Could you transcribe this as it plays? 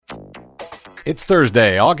It's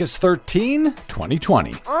Thursday, August 13,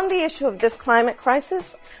 2020. On the issue of this climate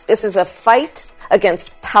crisis, this is a fight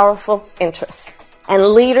against powerful interests. And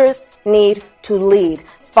leaders need to lead,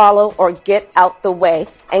 follow, or get out the way.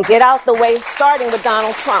 And get out the way starting with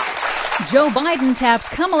Donald Trump. Joe Biden taps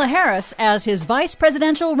Kamala Harris as his vice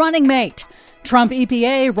presidential running mate. Trump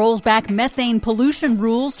EPA rolls back methane pollution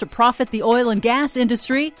rules to profit the oil and gas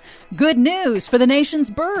industry. Good news for the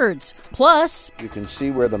nation's birds. Plus, you can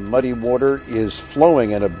see where the muddy water is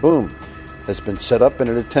flowing, and a boom has been set up in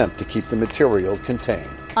an attempt to keep the material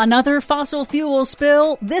contained. Another fossil fuel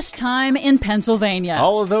spill, this time in Pennsylvania.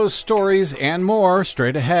 All of those stories and more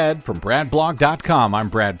straight ahead from BradBlog.com. I'm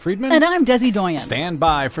Brad Friedman. And I'm Desi Doyen. Stand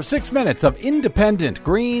by for 6 minutes of independent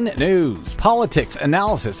green news, politics,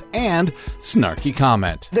 analysis, and snarky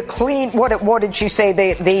comment. The clean, what did she say?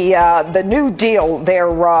 The New Deal,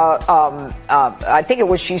 I think it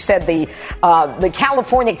was, she said the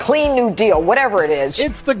California Clean New Deal, whatever it is.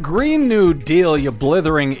 It's the Green New Deal, you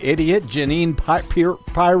blithering idiot.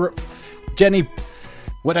 Jenny,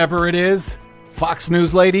 whatever it is, Fox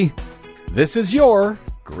News lady, this is your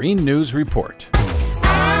Green News Report.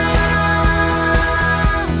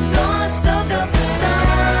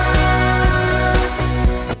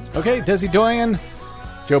 Okay, Desi Doyen,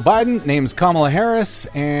 Joe Biden names Kamala Harris,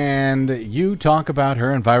 and you talk about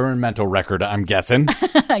her environmental record, I'm guessing.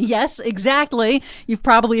 Yes, exactly. You've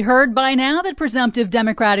probably heard by now that presumptive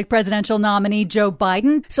Democratic presidential nominee Joe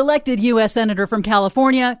Biden selected U.S. Senator from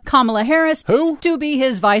California, Kamala Harris, to be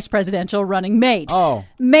his vice presidential running mate. Oh.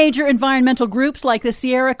 Major environmental groups like the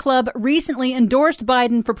Sierra Club recently endorsed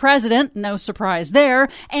Biden for president, no surprise there,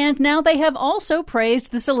 and now they have also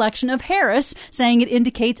praised the selection of Harris, saying it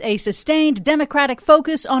indicates a sustained Democratic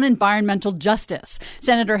focus on environmental justice.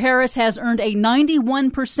 Senator Harris has earned a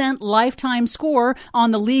 91% lifetime score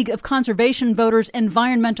on the League of Conservation Voters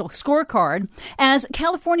Environmental Scorecard. As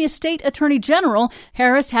California State Attorney General,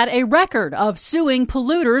 Harris had a record of suing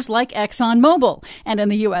polluters like ExxonMobil. And in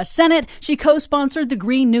the U.S. Senate, she co-sponsored the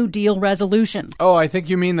Green New Deal resolution. Oh, I think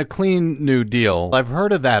you mean the Clean New Deal. I've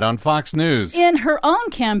heard of that on Fox News. In her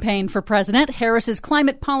own campaign for president, Harris's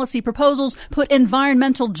climate policy proposals put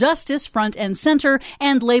environmental justice front and center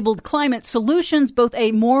and labeled climate solutions both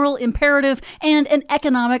a moral imperative and an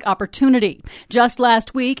economic opportunity. Just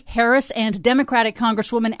last week, Harris and Democratic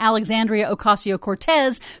Congresswoman Alexandria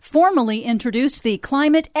Ocasio-Cortez formally introduced the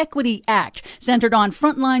Climate Equity Act, centered on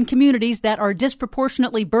frontline communities that are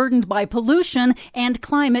disproportionately burdened by pollution and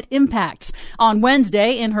climate impacts. On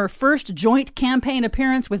Wednesday, in her first joint campaign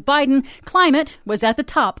appearance with Biden, climate was at the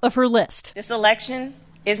top of her list. This election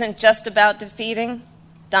isn't just about defeating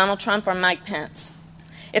Donald Trump or Mike Pence.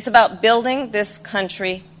 It's about building this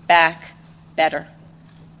country back better.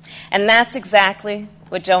 And that's exactly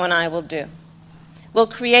what Joe and I will do. We'll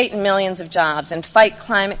create millions of jobs and fight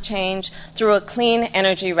climate change through a clean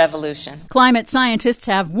energy revolution. Climate scientists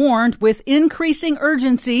have warned with increasing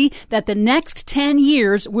urgency that the next 10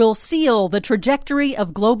 years will seal the trajectory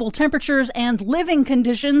of global temperatures and living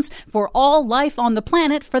conditions for all life on the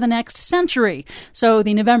planet for the next century. So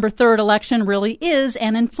the November 3rd election really is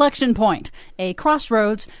an inflection point, a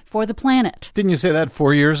crossroads for the planet. Didn't you say that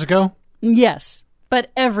 4 years ago? Yes. But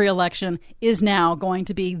every election is now going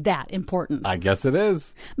to be that important. I guess it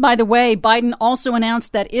is. By the way, Biden also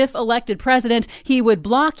announced that if elected president, he would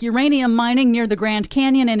block uranium mining near the Grand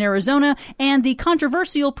Canyon in Arizona and the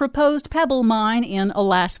controversial proposed Pebble mine in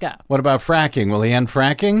Alaska. What about fracking? Will he end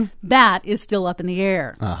fracking? That is still up in the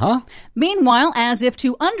air. Uh-huh. Meanwhile, as if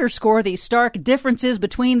to underscore the stark differences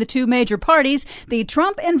between the two major parties, the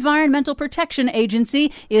Trump Environmental Protection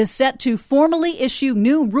Agency is set to formally issue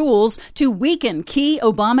new rules to weaken key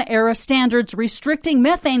Obama-era standards restricting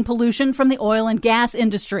methane pollution from the oil and gas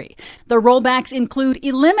industry. The rollbacks include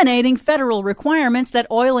eliminating federal requirements that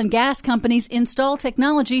oil and gas companies install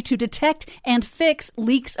technology to detect and fix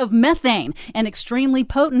leaks of methane, an extremely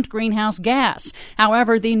potent greenhouse gas.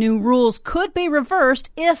 However, the new rules could be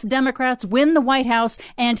reversed if Democrats win the White House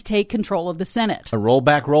and take control of the Senate. A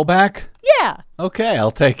rollback? Yeah. Okay,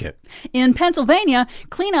 I'll take it. In Pennsylvania,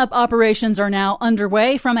 cleanup operations are now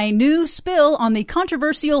underway from a new spill on the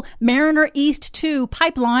controversial Mariner East 2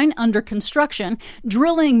 pipeline under construction.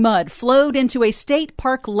 Drilling mud flowed into a state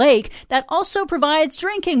park lake that also provides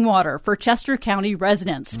drinking water for Chester County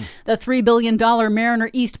residents. The $3 billion Mariner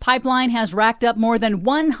East pipeline has racked up more than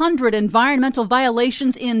 100 environmental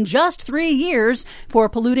violations in just 3 years for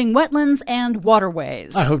polluting wetlands and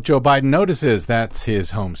waterways. I hope Joe Biden notices that's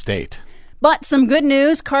his home state. But some good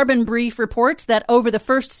news. Carbon Brief reports that over the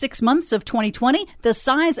first 6 months of 2020, the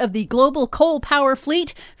size of the global coal power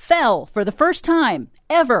fleet fell for the first time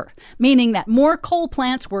ever, meaning that more coal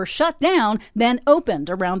plants were shut down than opened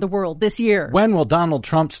around the world this year. When will Donald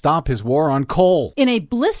Trump stop his war on coal? In a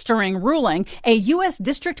blistering ruling, a U.S.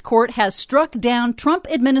 district court has struck down Trump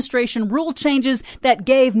administration rule changes that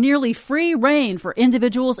gave nearly free rein for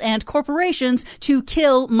individuals and corporations to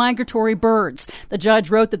kill migratory birds. The judge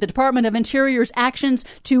wrote that the Department of Interior's actions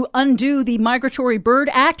to undo the Migratory Bird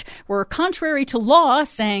Act were contrary to law,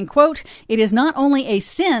 saying, quote, "It is not only a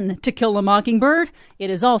sin to kill a mockingbird, it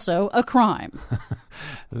is also a crime."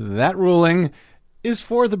 That ruling is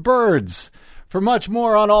for the birds. For much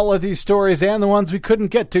more on all of these stories and the ones we couldn't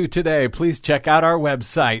get to today, please check out our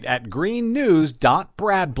website at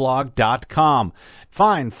greennews.bradblog.com.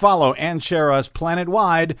 Find, follow, and share us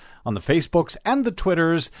planet-wide on the Facebooks and the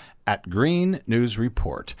Twitters at Green News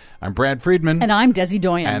Report. I'm Brad Friedman. And I'm Desi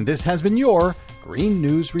Doyen. And this has been your Green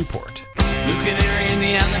News Report. Luke and Harry,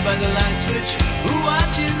 Indiana, by the light switch. Who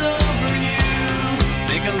watches over you?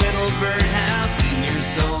 Make a little bird